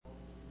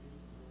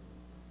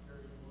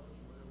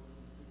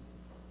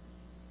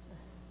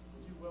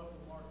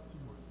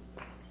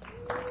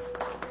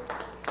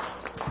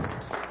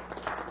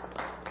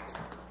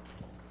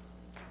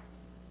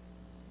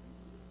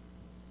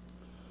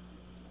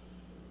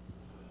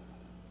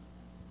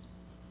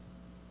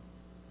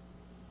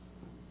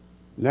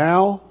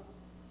Now?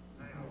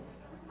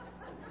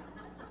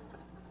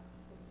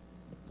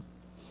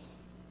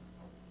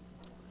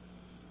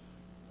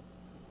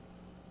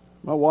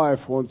 My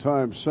wife one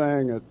time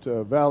sang at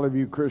Valley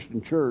View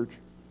Christian Church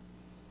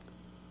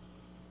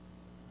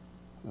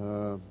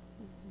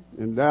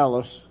in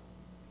Dallas.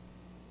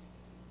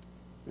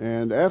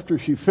 And after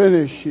she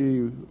finished,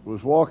 she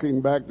was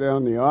walking back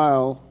down the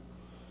aisle,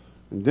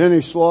 and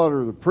Denny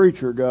Slaughter, the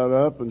preacher, got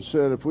up and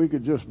said, if we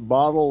could just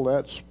bottle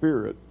that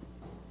spirit.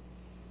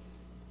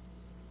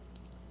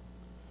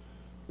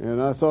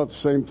 And I thought the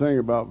same thing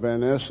about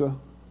Vanessa.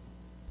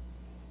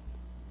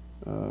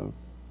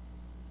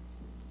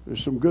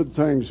 There's some good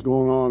things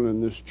going on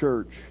in this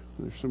church.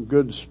 There's some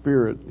good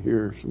spirit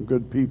here, some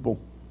good people.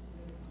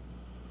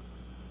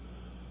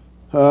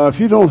 If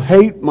you don't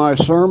hate my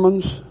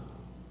sermons,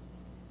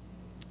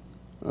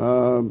 you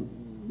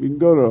can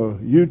go to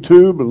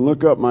YouTube and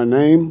look up my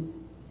name.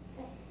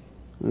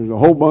 There's a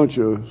whole bunch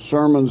of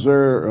sermons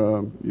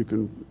there.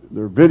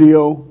 They're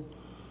video.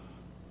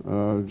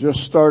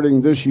 Just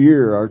starting this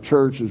year, our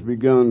church has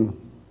begun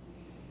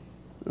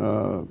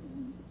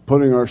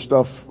putting our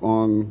stuff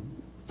on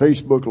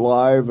Facebook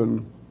Live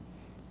and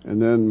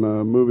then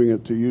moving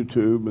it to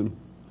YouTube. And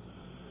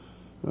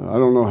I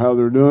don't know how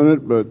they're doing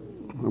it, but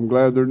I'm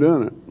glad they're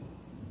doing it.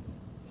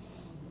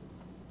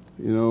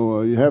 You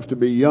know, you have to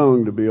be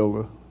young to be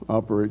able to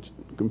operate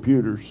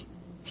computers,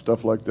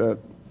 stuff like that.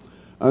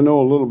 I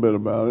know a little bit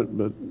about it,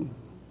 but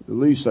at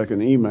least I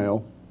can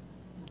email.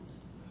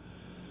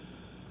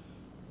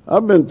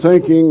 I've been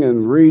thinking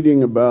and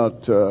reading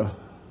about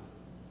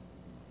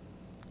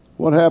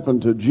what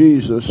happened to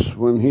Jesus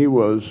when he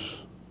was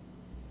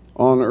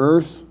on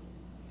earth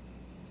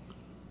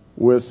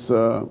with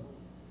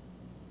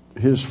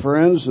his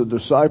friends, the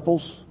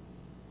disciples.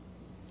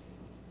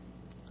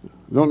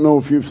 Don't know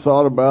if you've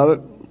thought about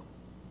it.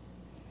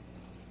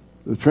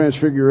 The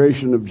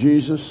transfiguration of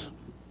Jesus.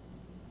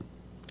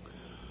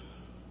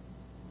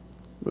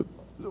 But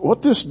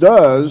what this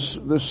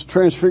does, this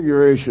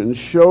transfiguration,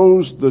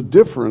 shows the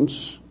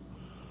difference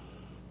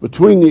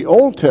between the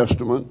Old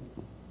Testament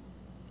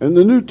and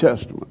the New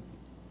Testament.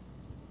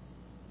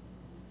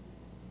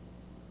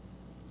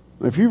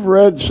 If you've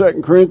read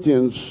 2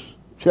 Corinthians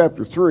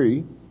chapter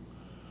 3,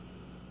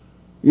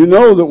 you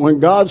know that when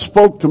God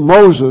spoke to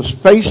Moses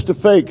face to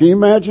face, can you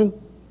imagine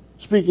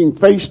speaking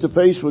face to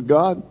face with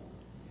God?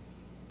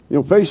 You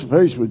know, face to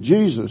face with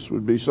Jesus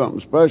would be something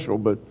special,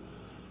 but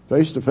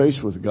face to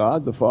face with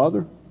God the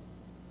Father.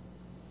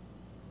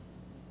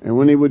 And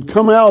when he would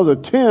come out of the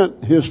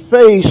tent, his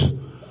face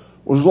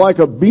was like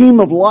a beam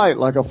of light,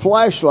 like a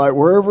flashlight.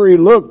 Wherever he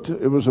looked,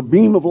 it was a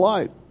beam of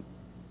light.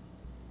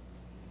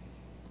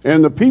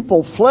 And the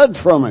people fled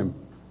from him.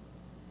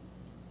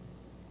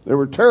 They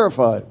were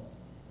terrified.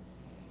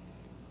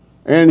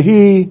 And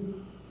he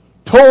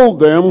told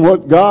them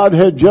what God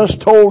had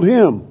just told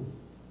him.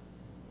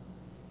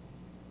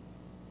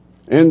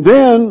 And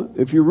then,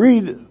 if you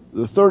read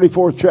the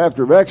 34th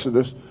chapter of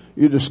Exodus,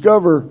 you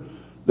discover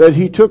that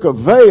he took a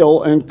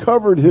veil and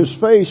covered his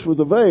face with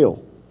a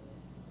veil.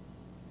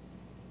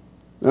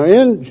 Now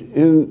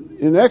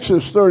in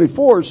Exodus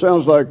 34, it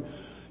sounds like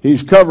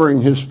he's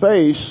covering his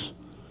face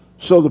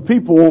so the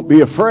people won't be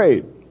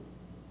afraid.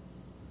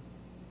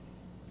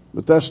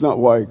 But that's not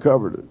why he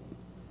covered it.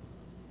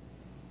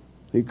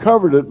 He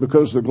covered it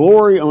because the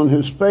glory on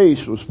his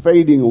face was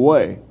fading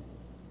away.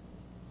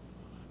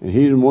 And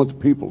he didn't want the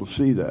people to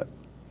see that.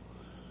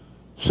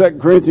 2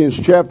 Corinthians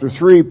chapter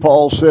 3,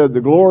 Paul said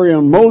the glory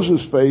on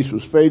Moses' face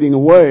was fading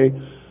away,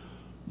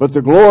 but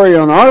the glory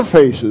on our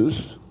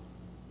faces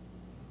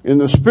in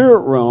the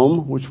spirit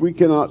realm, which we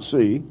cannot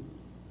see,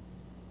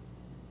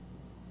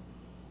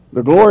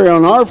 the glory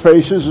on our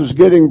faces is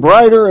getting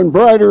brighter and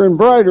brighter and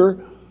brighter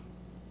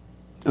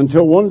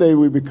until one day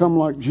we become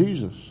like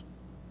Jesus.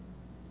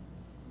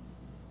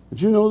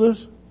 Did you know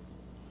this?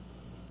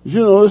 Did you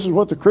know this is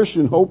what the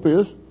Christian hope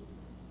is?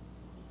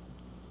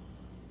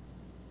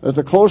 That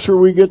the closer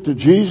we get to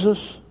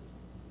Jesus,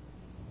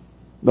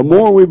 the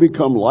more we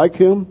become like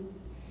him,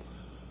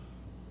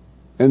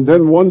 and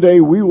then one day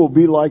we will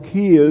be like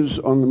he is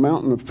on the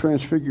mountain of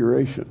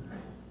transfiguration.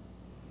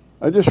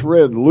 I just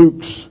read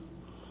Luke's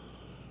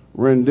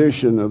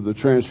rendition of the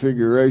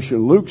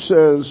transfiguration. Luke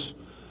says,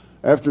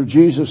 after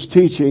Jesus'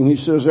 teaching, he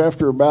says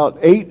after about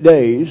 8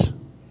 days,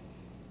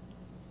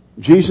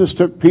 Jesus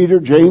took Peter,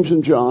 James,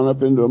 and John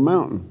up into a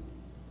mountain.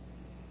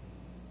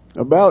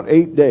 About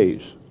 8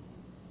 days.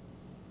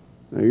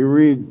 Now you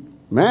read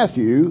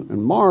Matthew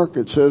and Mark,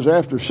 it says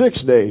after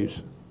 6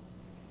 days.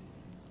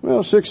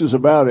 Well, 6 is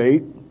about 8.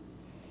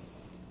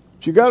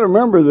 But you gotta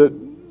remember that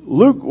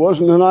Luke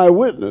wasn't an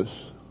eyewitness.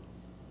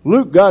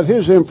 Luke got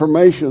his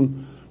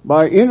information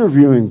by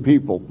interviewing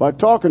people, by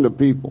talking to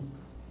people.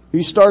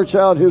 He starts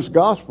out his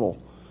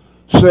gospel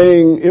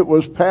saying it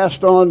was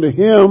passed on to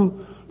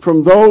him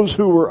from those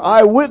who were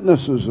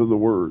eyewitnesses of the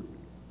word.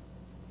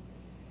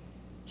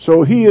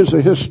 So he is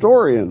a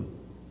historian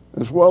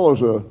as well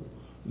as a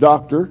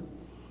doctor,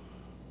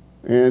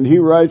 and he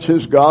writes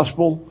his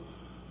gospel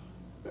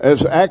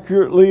as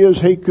accurately as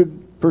he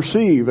could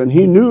perceive. And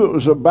he knew it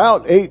was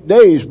about 8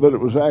 days, but it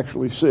was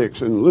actually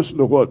 6. And listen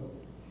to what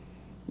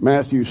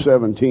Matthew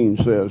 17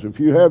 says. If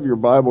you have your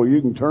Bible,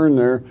 you can turn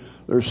there.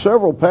 There's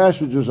several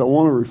passages I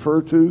want to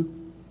refer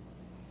to,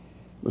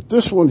 but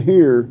this one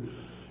here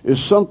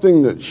is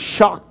something that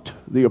shocked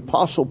the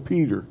Apostle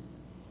Peter,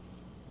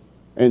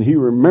 and he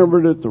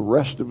remembered it the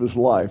rest of his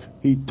life.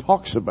 He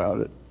talks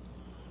about it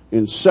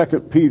in 2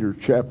 Peter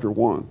chapter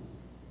 1.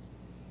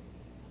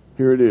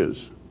 Here it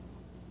is.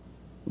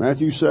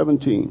 Matthew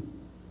 17.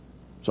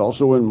 It's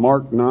also in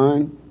Mark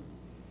 9.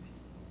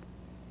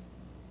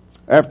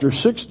 After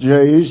 6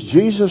 days,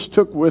 Jesus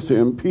took with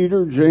him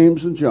Peter,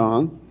 James, and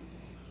John,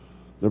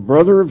 the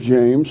brother of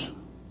James,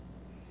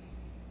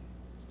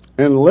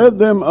 and led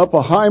them up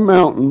a high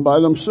mountain by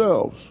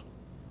themselves.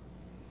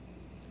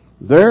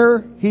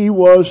 There he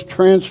was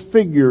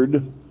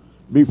transfigured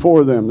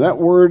before them. That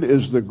word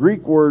is the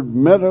Greek word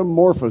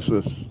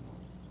metamorphosis.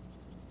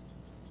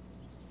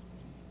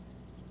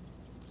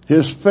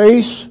 His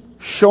face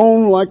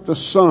shone like the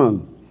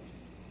sun.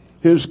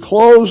 His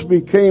clothes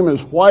became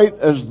as white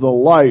as the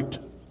light.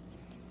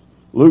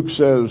 Luke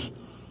says,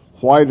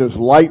 white as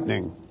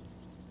lightning.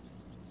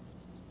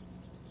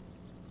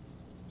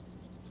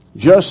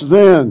 Just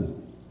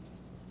then,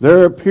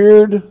 there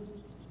appeared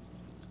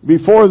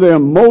before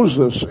them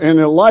Moses and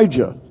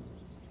Elijah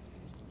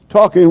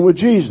talking with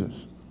Jesus.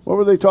 What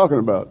were they talking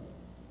about?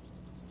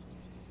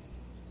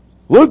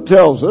 Luke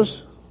tells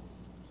us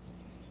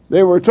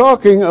they were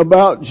talking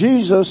about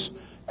Jesus'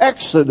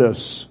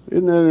 exodus.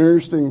 Isn't that an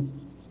interesting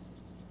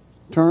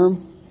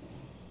term?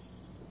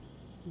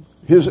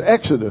 His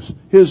exodus,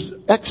 his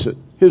exit,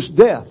 his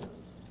death.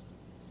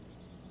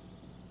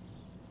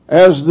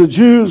 As the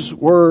Jews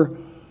were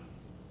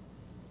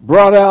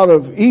brought out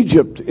of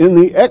Egypt in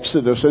the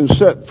Exodus and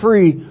set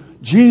free,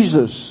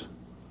 Jesus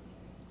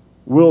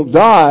will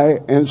die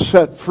and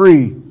set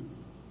free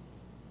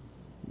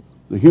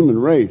the human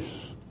race.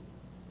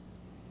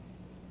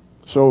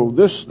 So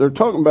this, they're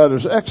talking about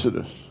his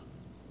Exodus.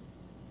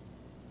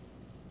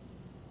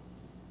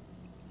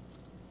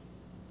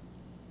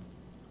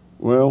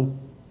 Well,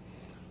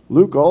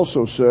 Luke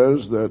also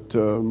says that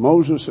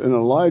Moses and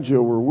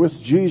Elijah were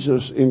with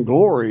Jesus in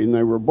glory, and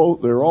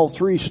they're all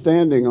three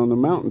standing on the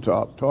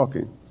mountaintop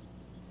talking.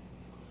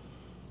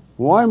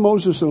 Why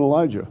Moses and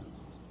Elijah?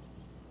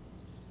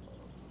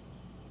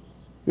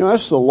 You know,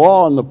 that's the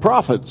law and the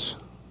prophets.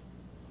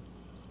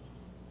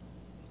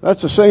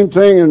 That's the same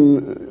thing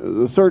in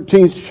the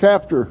 13th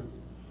chapter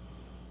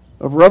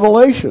of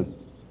Revelation.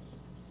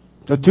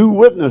 The two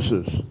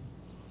witnesses,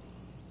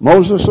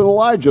 Moses and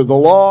Elijah, the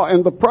law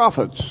and the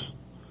prophets.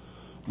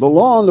 The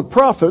law and the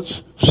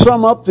prophets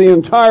sum up the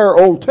entire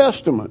Old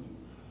Testament.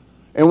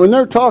 And when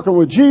they're talking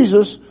with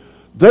Jesus,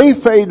 they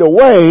fade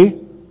away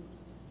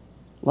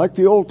like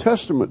the Old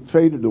Testament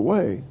faded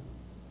away.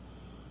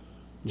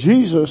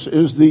 Jesus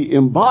is the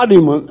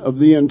embodiment of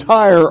the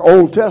entire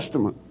Old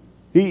Testament.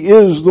 He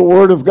is the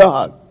Word of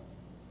God.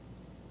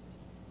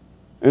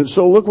 And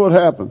so look what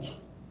happens.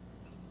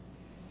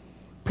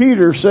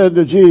 Peter said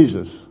to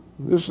Jesus,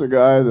 this is the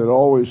guy that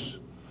always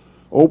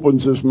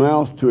opens his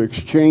mouth to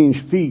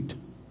exchange feet.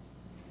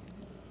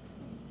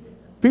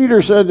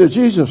 Peter said to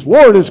Jesus,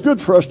 Lord, it's good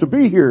for us to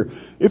be here.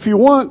 If you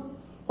want,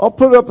 I'll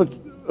put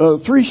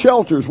up 3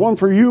 shelters, one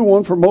for you,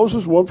 one for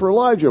Moses, one for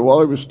Elijah.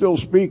 While he was still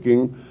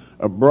speaking,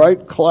 a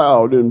bright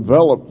cloud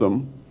enveloped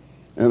them,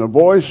 and a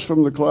voice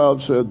from the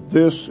cloud said,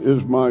 this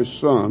is my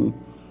son,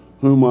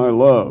 whom I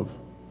love.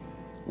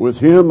 With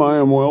him I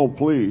am well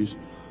pleased.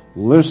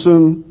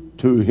 Listen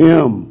to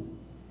him.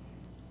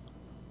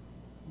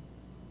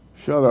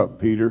 Shut up,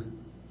 Peter.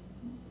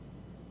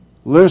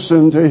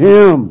 Listen to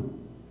him.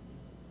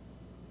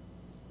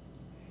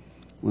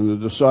 When the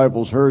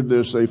disciples heard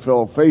this, they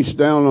fell face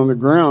down on the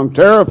ground,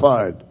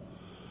 terrified.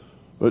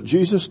 But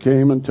Jesus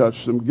came and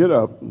touched them. Get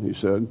up, he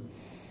said.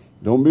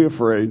 Don't be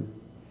afraid.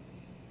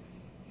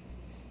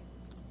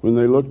 When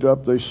they looked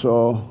up, they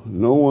saw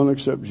no one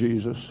except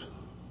Jesus.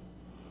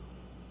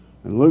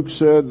 And Luke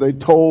said they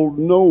told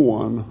no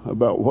one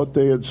about what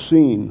they had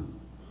seen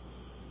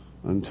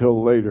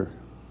until later.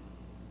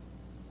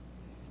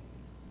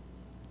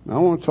 Now I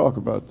want to talk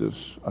about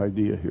this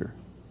idea here.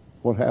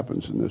 What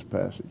happens in this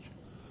passage?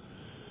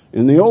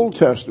 In the Old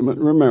Testament,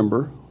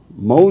 remember,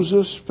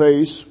 Moses'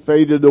 face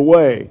faded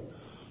away.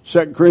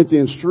 2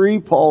 Corinthians 3,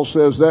 Paul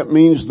says that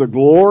means the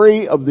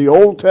glory of the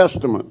Old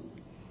Testament,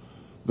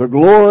 the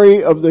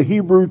glory of the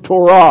Hebrew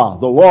Torah,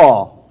 the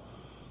law,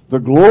 the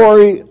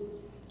glory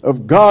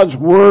of God's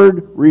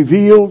Word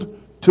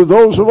revealed to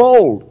those of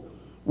old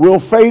will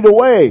fade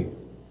away.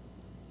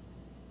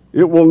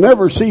 It will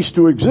never cease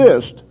to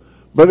exist,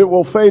 but it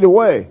will fade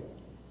away.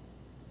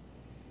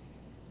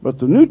 But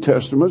the New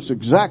Testament's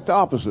exact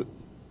opposite.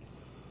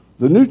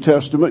 The New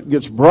Testament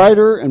gets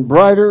brighter and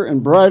brighter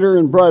and brighter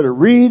and brighter.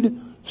 Read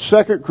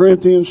 2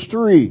 Corinthians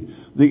 3.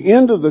 The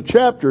end of the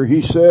chapter,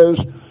 he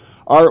says,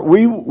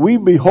 we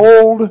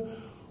behold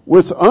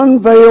with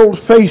unveiled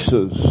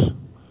faces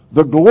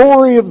the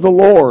glory of the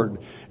Lord,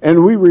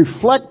 and we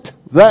reflect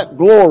that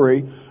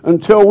glory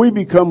until we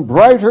become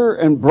brighter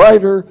and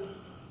brighter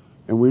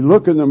and we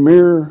look in the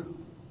mirror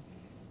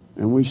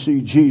and we see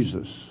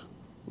Jesus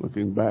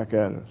looking back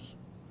at us.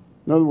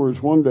 In other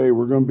words, one day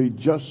we're going to be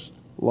just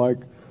like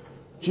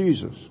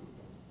Jesus.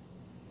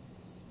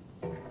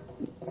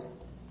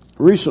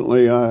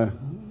 Recently I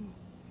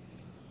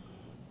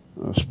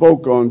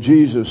spoke on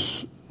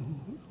Jesus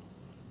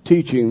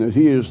teaching that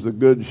he is the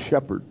good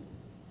shepherd.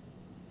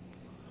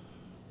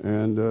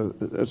 And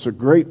that's a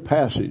great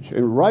passage.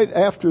 And right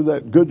after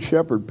that good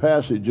shepherd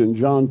passage in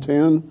John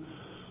 10,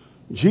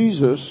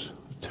 Jesus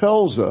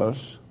tells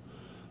us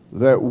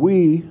that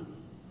we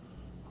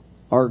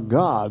are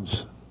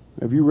God's.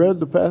 Have you read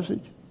the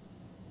passage?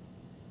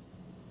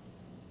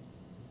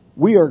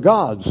 We are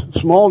God's,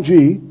 small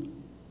g.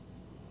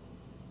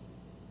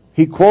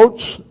 He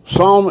quotes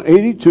Psalm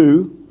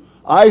 82,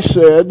 I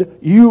said,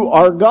 you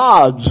are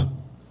God's,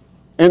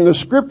 and the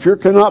scripture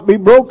cannot be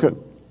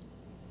broken.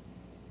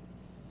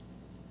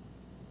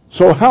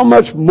 So how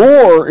much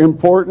more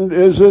important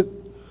is it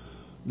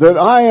that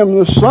I am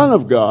the Son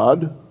of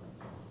God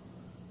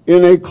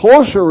in a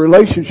closer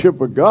relationship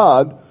with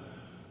God,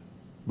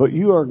 but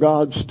you are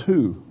God's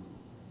too?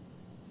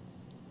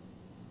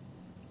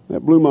 That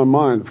blew my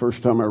mind the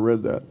first time I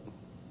read that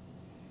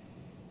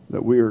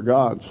we are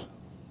God's.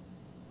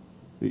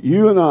 That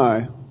you and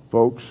I,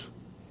 folks,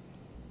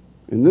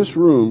 in this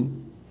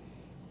room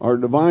are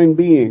divine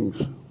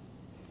beings.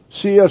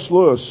 C.S.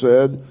 Lewis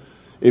said,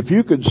 if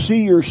you could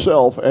see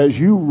yourself as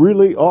you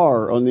really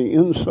are on the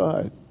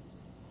inside,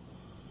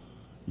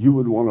 you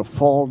would want to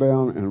fall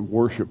down and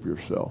worship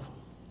yourself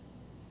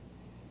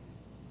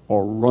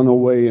or run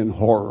away in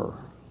horror.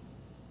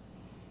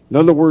 In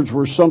other words,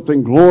 we're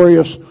something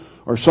glorious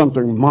or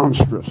something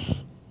monstrous.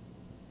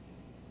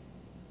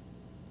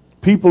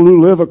 People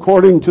who live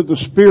according to the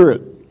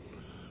Spirit,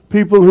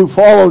 people who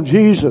follow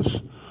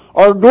Jesus,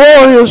 are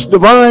glorious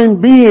divine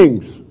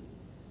beings.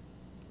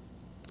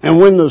 And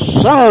when the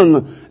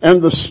sun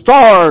and the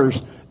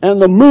stars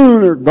and the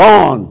moon are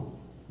gone,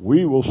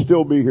 we will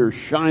still be here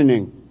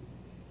shining.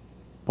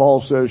 Paul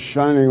says,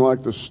 shining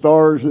like the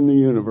stars in the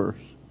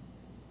universe.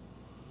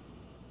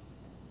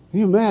 Can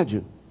you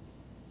imagine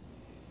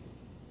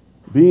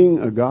being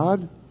a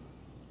God?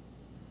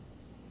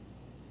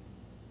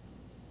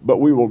 But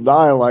we will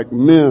die like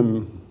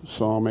men,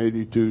 Psalm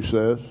 82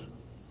 says,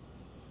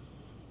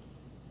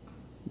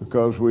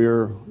 because we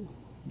are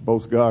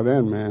both God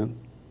and man.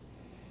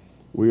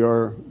 We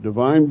are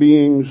divine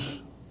beings,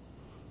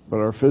 but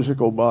our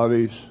physical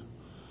bodies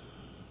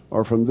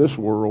are from this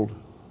world,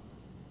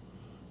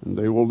 and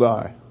they will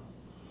die.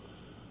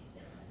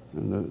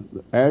 And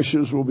the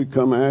ashes will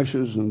become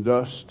ashes and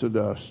dust to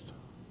dust.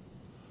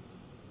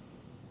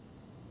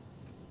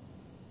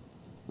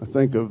 I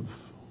think of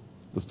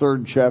the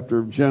 3rd chapter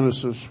of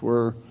Genesis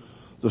where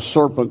the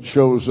serpent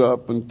shows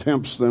up and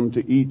tempts them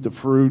to eat the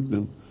fruit,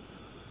 and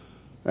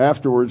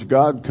afterwards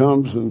God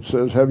comes and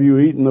says, have you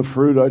eaten the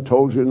fruit I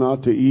told you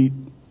not to eat?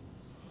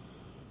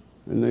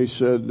 And they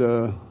said,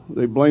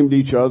 they blamed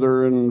each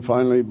other and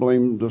finally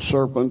blamed the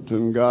serpent,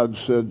 and God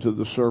said to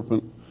the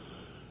serpent,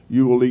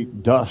 you will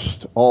eat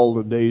dust all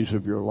the days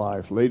of your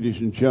life. Ladies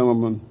and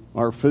gentlemen,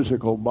 our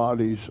physical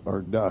bodies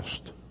are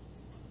dust.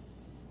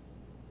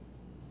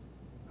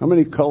 How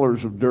many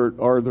colors of dirt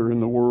are there in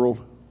the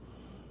world?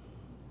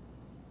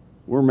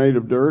 We're made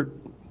of dirt,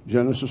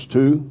 Genesis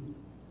 2.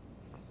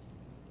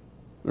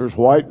 There's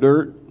white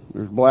dirt,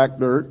 there's black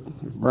dirt,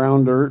 there's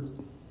brown dirt,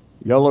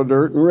 yellow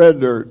dirt, and red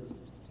dirt.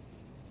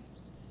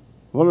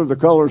 What are the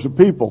colors of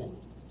people?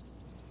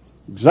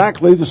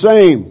 Exactly the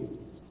same.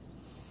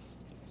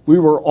 We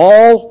were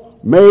all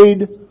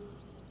made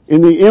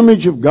in the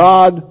image of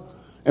God,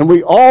 and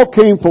we all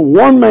came from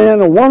one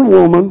man and one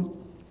woman,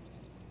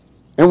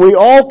 and we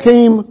all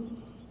came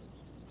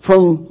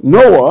from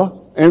Noah,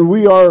 and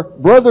we are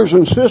brothers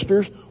and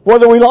sisters,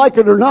 whether we like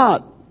it or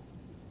not.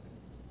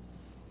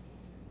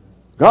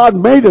 God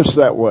made us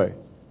that way.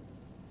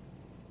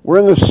 We're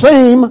in the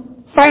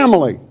same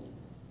family.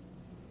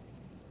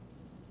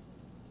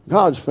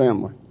 God's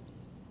family.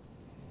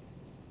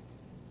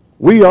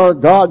 We are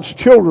God's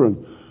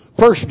children.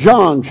 1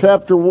 John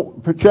chapter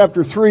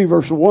 3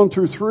 verses 1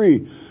 through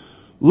 3.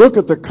 Look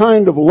at the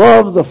kind of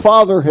love the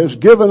Father has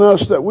given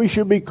us that we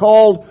should be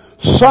called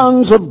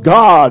sons of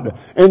God,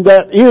 and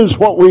that is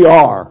what we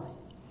are.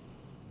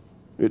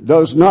 It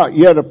does not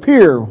yet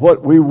appear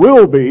what we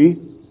will be,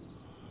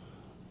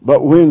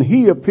 but when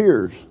He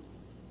appears,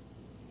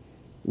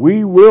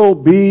 we will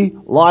be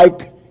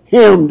like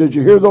Him. Did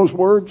you hear those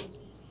words?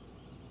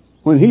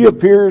 When He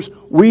appears,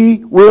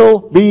 we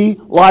will be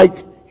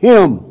like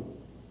Him.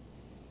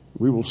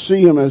 We will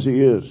see Him as He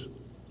is.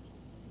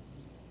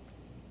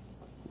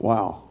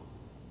 Wow.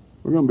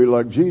 We're going to be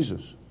like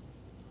Jesus.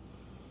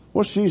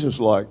 What's Jesus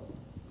like?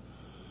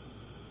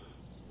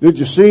 Did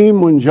you see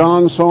Him when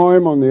John saw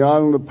Him on the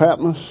island of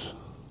Patmos?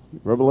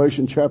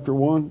 Revelation chapter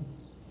 1.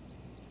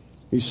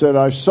 He said,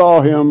 I saw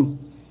Him,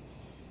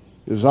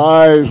 His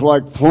eyes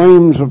like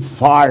flames of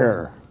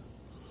fire,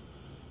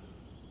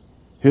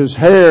 His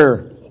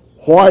hair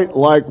white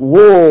like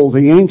wool,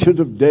 the Ancient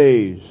of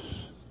Days.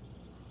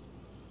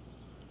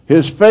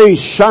 His face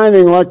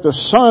shining like the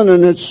sun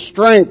in its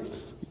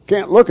strength. You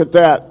can't look at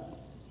that.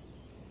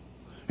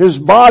 His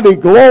body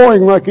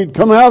glowing like he'd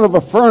come out of a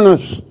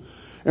furnace.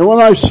 And when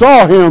I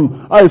saw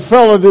him, I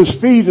fell at his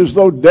feet as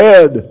though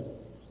dead.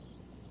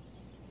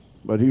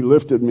 But he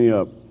lifted me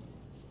up.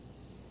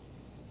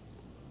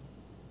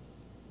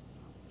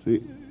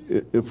 See,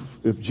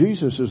 if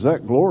Jesus is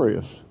that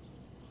glorious,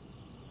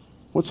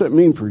 what's that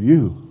mean for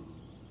you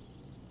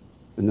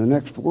in the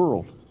next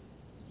world?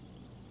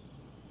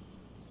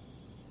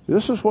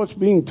 This is what's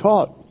being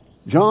taught.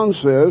 John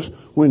says,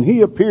 when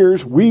he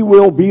appears, we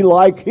will be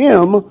like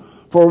him,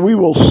 for we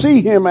will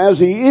see him as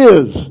he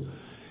is.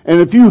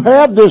 And if you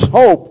have this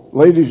hope,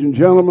 ladies and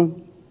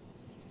gentlemen,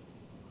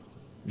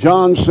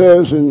 John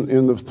says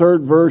in the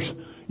 3rd verse,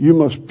 you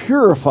must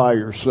purify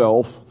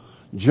yourself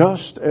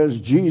just as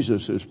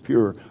Jesus is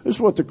pure. This is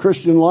what the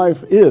Christian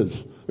life is.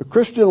 The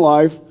Christian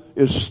life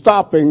is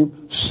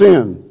stopping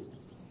sin,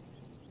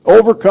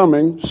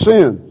 overcoming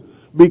sin,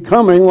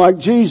 becoming like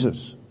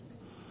Jesus.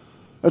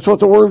 That's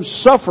what the word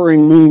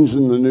suffering means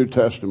in the New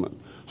Testament.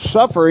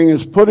 Suffering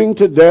is putting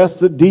to death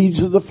the deeds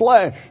of the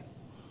flesh.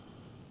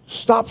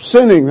 Stop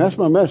sinning. That's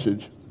my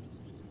message.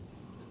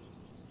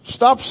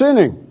 Stop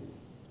sinning.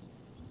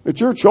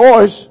 It's your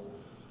choice.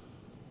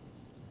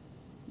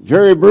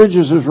 Jerry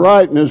Bridges is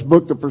right in his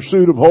book, The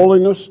Pursuit of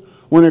Holiness.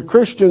 When a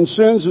Christian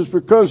sins, it's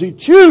because he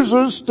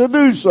chooses to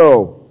do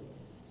so.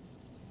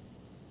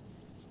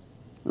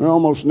 They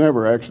almost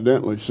never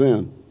accidentally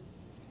sin.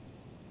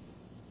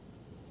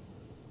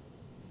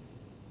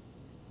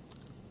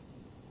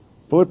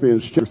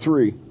 Philippians chapter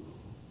 3.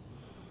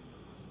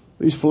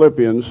 These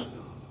Philippians,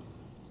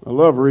 I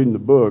love reading the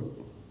book.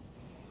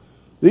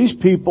 These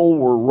people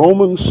were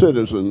Roman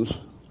citizens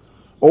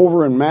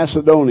over in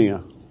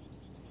Macedonia.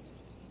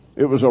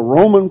 It was a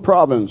Roman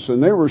province,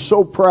 and they were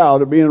so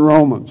proud of being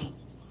Romans.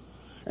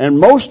 And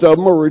most of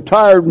them were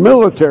retired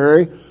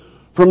military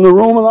from the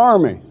Roman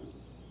army.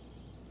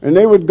 And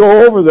they would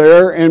go over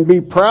there and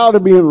be proud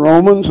of being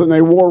Romans, and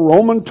they wore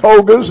Roman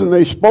togas, and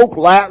they spoke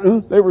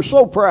Latin. They were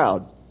so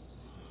proud.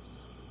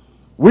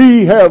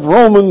 We have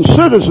Roman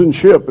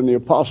citizenship, and the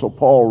Apostle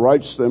Paul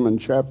writes them in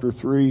chapter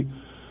 3,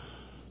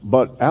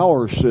 but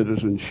our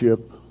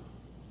citizenship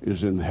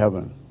is in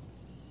heaven.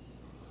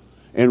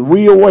 And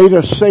we await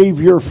a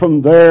Savior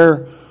from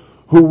there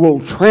who will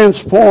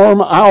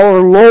transform our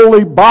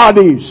lowly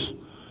bodies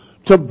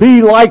to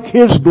be like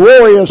His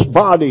glorious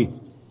body.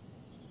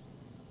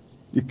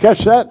 You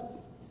catch that?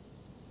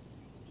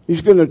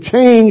 He's going to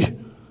change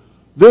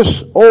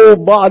this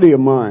old body of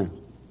mine.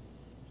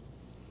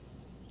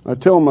 I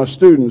tell my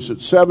students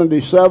at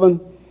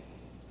 77,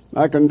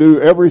 I can do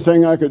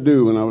everything I could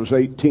do when I was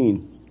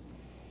 18.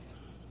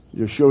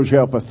 Just shows you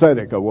how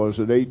pathetic I was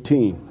at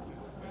 18.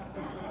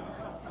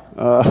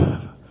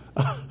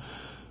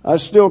 I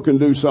still can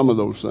do some of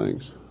those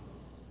things.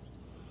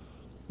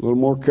 A little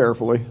more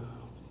carefully.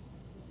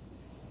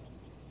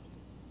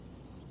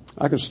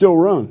 I can still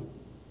run.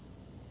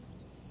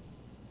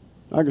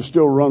 I can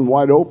still run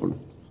wide open.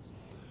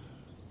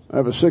 I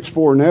have a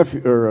 6'4"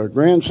 nephew, or a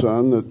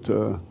grandson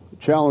that,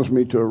 challenged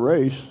me to a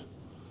race.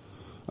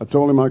 I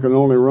told him I could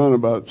only run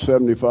about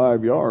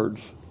 75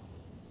 yards.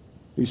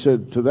 He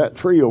said, to that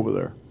tree over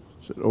there.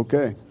 I said,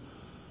 okay.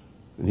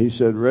 And he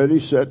said, ready,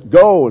 set,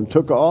 go, and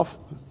took off.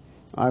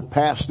 I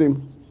passed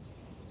him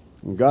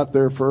and got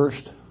there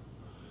first,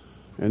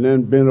 and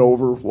then bent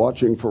over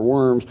watching for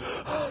worms.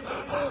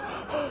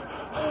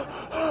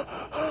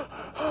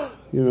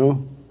 You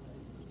know,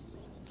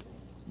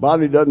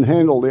 body doesn't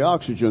handle the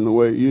oxygen the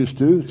way it used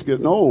to. It's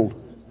getting old.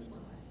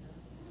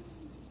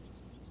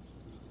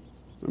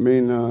 I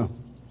mean,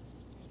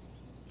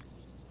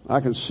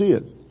 I can see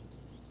it.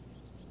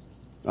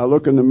 I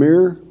look in the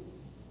mirror,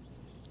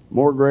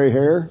 more gray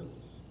hair,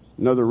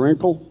 another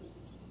wrinkle,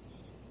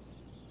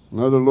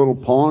 another little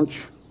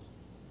paunch.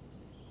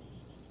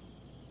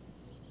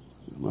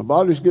 My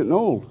body's getting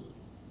old.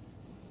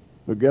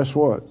 But guess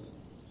what?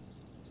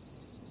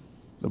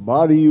 The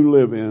body you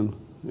live in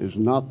is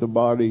not the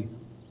body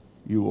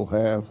you will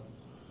have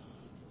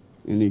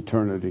in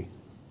eternity.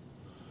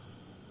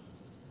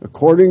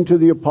 According to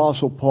the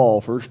Apostle Paul,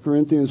 1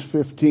 Corinthians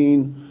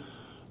 15,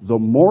 the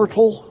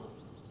mortal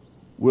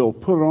will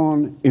put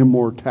on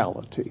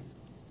immortality,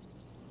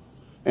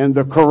 and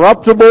the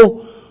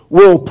corruptible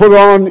will put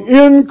on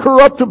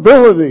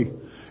incorruptibility,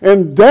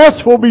 and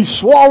death will be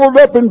swallowed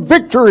up in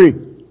victory.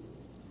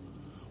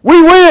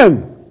 We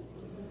win.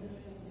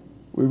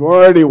 We've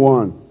already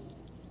won.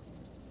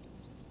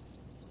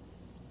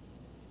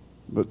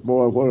 But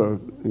boy, what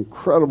an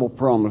incredible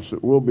promise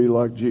that we'll be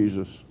like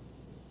Jesus.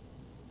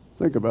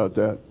 Think about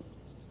that.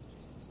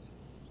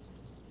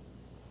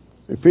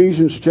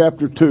 Ephesians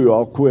chapter 2,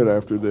 I'll quit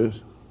after this.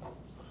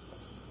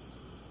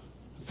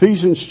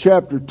 Ephesians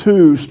chapter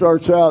 2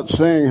 starts out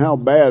saying how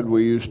bad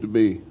we used to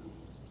be.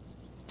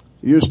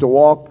 We used to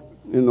walk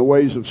in the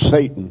ways of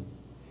Satan.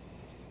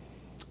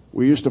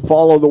 We used to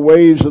follow the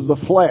ways of the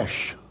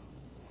flesh.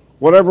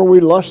 Whatever we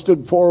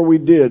lusted for, we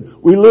did.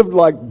 We lived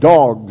like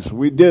dogs.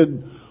 We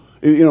did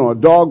You know, a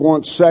dog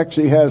wants sex,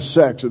 he has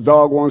sex. A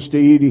dog wants to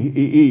eat, he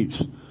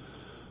eats.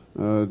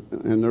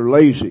 And they're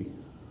lazy.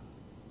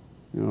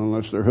 You know,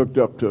 unless they're hooked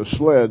up to a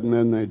sled and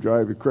then they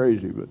drive you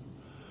crazy. But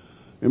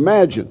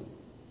imagine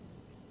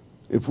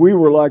if we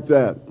were like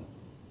that.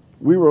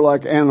 We were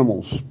like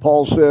animals.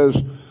 Paul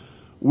says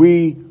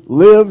we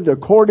lived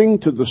according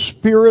to the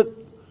Spirit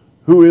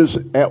who is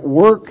at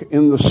work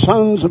in the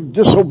sons of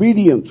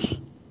disobedience.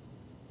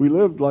 We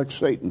lived like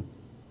Satan.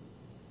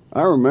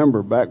 I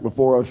remember back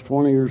before I was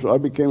 20 years old, I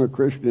became a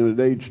Christian at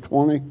age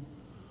 20.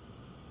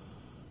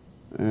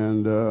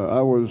 And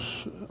I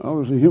was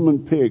a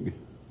human pig.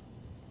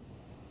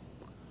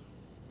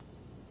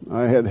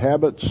 I had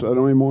habits I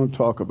don't even want to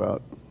talk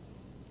about.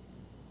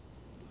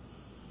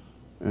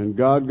 And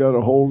God got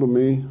a hold of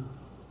me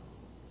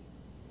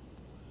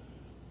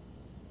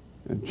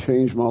and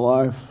changed my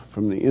life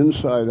from the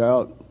inside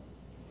out.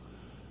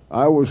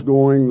 I was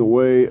going the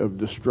way of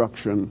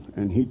destruction,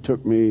 and He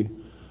took me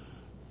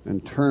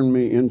and turned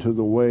me into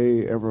the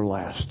way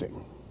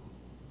everlasting.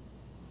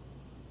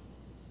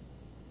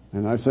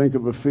 And I think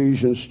of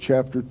Ephesians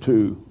chapter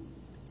 2,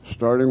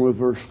 starting with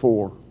verse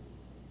 4.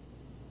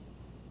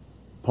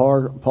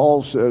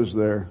 Paul says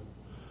there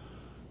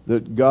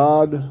that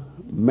God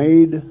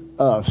made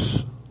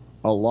us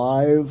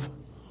alive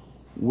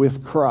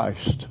with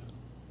Christ.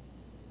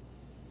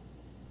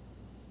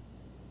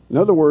 In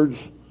other words,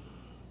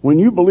 when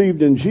you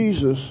believed in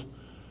Jesus,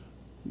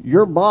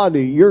 your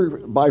body,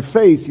 by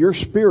faith, your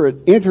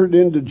spirit entered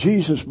into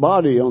Jesus'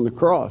 body on the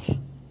cross.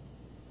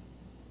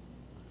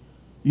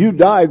 You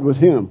died with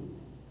Him.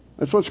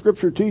 That's what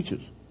Scripture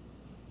teaches.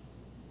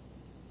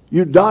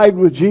 You died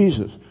with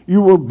Jesus.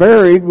 You were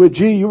buried with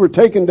Jesus. You were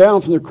taken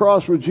down from the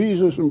cross with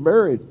Jesus and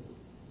buried.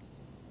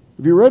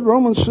 Have you read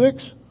Romans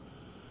 6?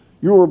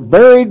 You were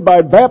buried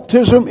by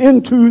baptism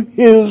into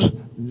His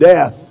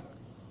death.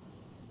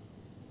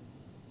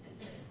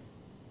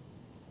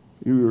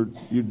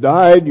 You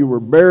died, you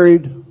were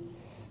buried,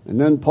 and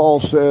then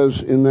Paul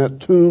says in that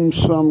tomb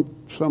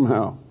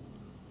somehow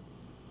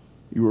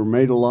you were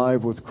made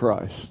alive with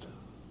Christ.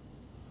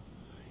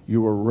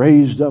 You were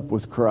raised up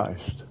with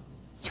Christ.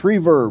 3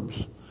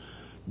 verbs.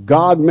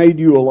 God made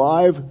you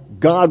alive,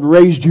 God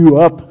raised you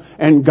up,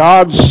 and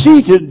God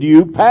seated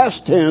you,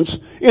 past tense,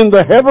 in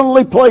the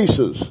heavenly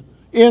places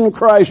in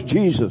Christ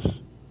Jesus.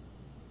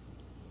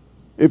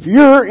 If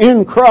you're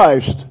in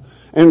Christ,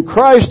 and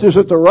Christ is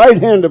at the right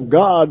hand of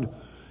God,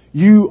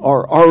 you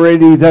are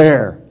already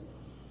there.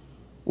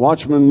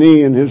 Watchman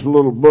Nee in his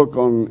little book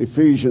on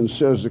Ephesians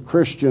says the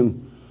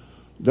Christian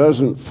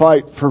doesn't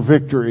fight for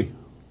victory.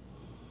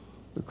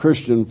 The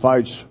Christian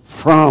fights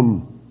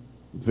from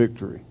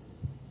victory.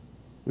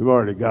 We've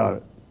already got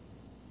it.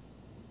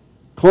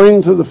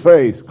 Cling to the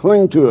faith.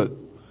 Cling to it.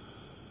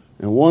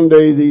 And one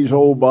day these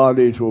old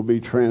bodies will be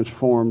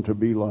transformed to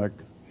be like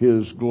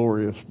His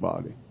glorious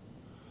body.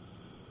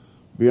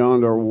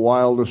 Beyond our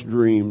wildest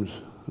dreams.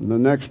 In the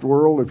next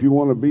world, if you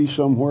want to be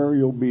somewhere,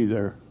 you'll be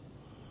there.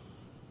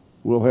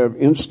 We'll have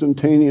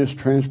instantaneous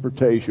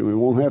transportation. We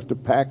won't have to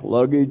pack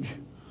luggage.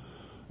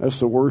 That's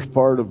the worst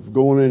part of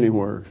going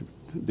anywhere,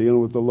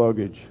 dealing with the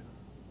luggage.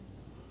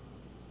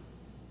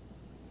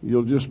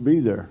 You'll just be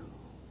there.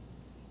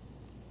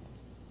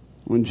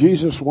 When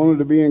Jesus wanted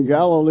to be in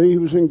Galilee, He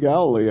was in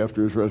Galilee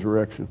after His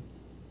resurrection.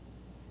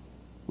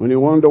 When He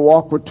wanted to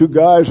walk with 2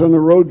 guys on the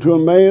road to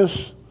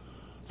Emmaus,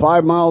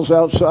 5 miles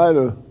outside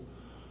of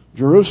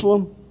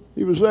Jerusalem,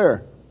 He was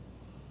there.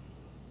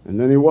 And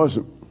then He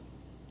wasn't.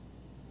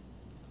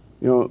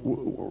 You know,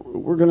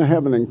 we're going to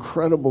have an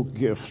incredible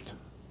gift.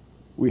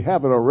 We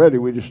have it already,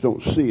 we just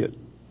don't see it.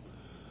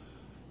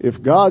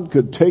 If God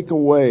could take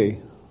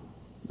away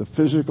the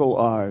physical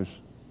eyes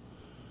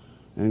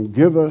and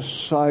give us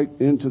sight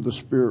into the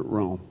spirit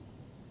realm,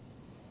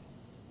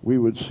 we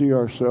would see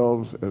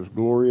ourselves as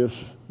glorious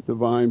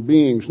divine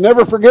beings.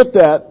 Never forget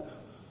that.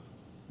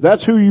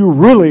 That's who you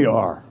really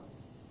are.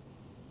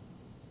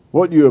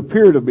 What you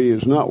appear to be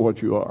is not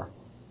what you are.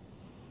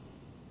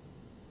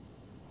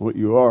 What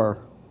you are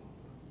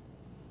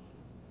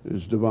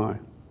is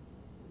divine,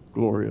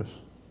 glorious,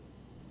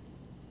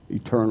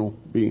 eternal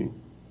being.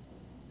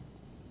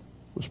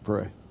 Let's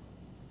pray.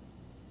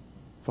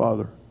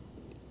 Father,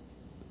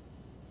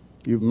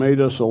 You've made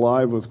us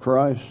alive with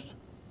Christ.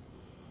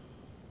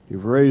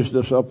 You've raised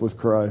us up with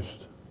Christ.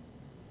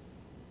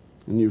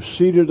 And You've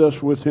seated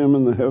us with Him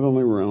in the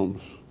heavenly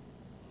realms.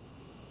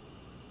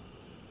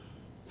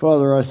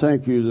 Father, I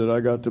thank You that I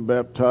got to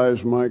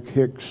baptize Mike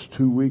Hicks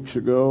 2 weeks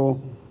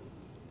ago.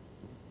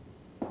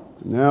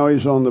 Now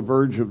he's on the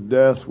verge of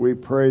death. We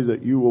pray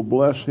that You will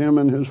bless him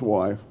and his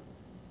wife.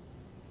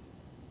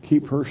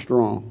 Keep her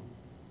strong.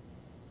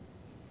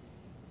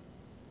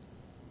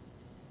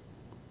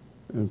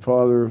 And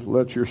Father,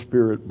 let Your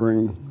Spirit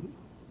bring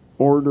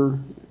order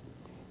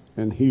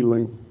and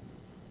healing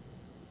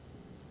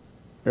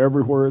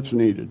everywhere it's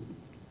needed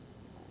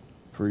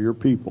for Your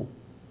people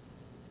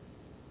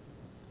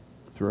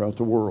throughout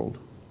the world.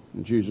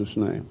 In Jesus'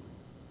 name,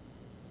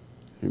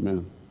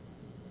 amen.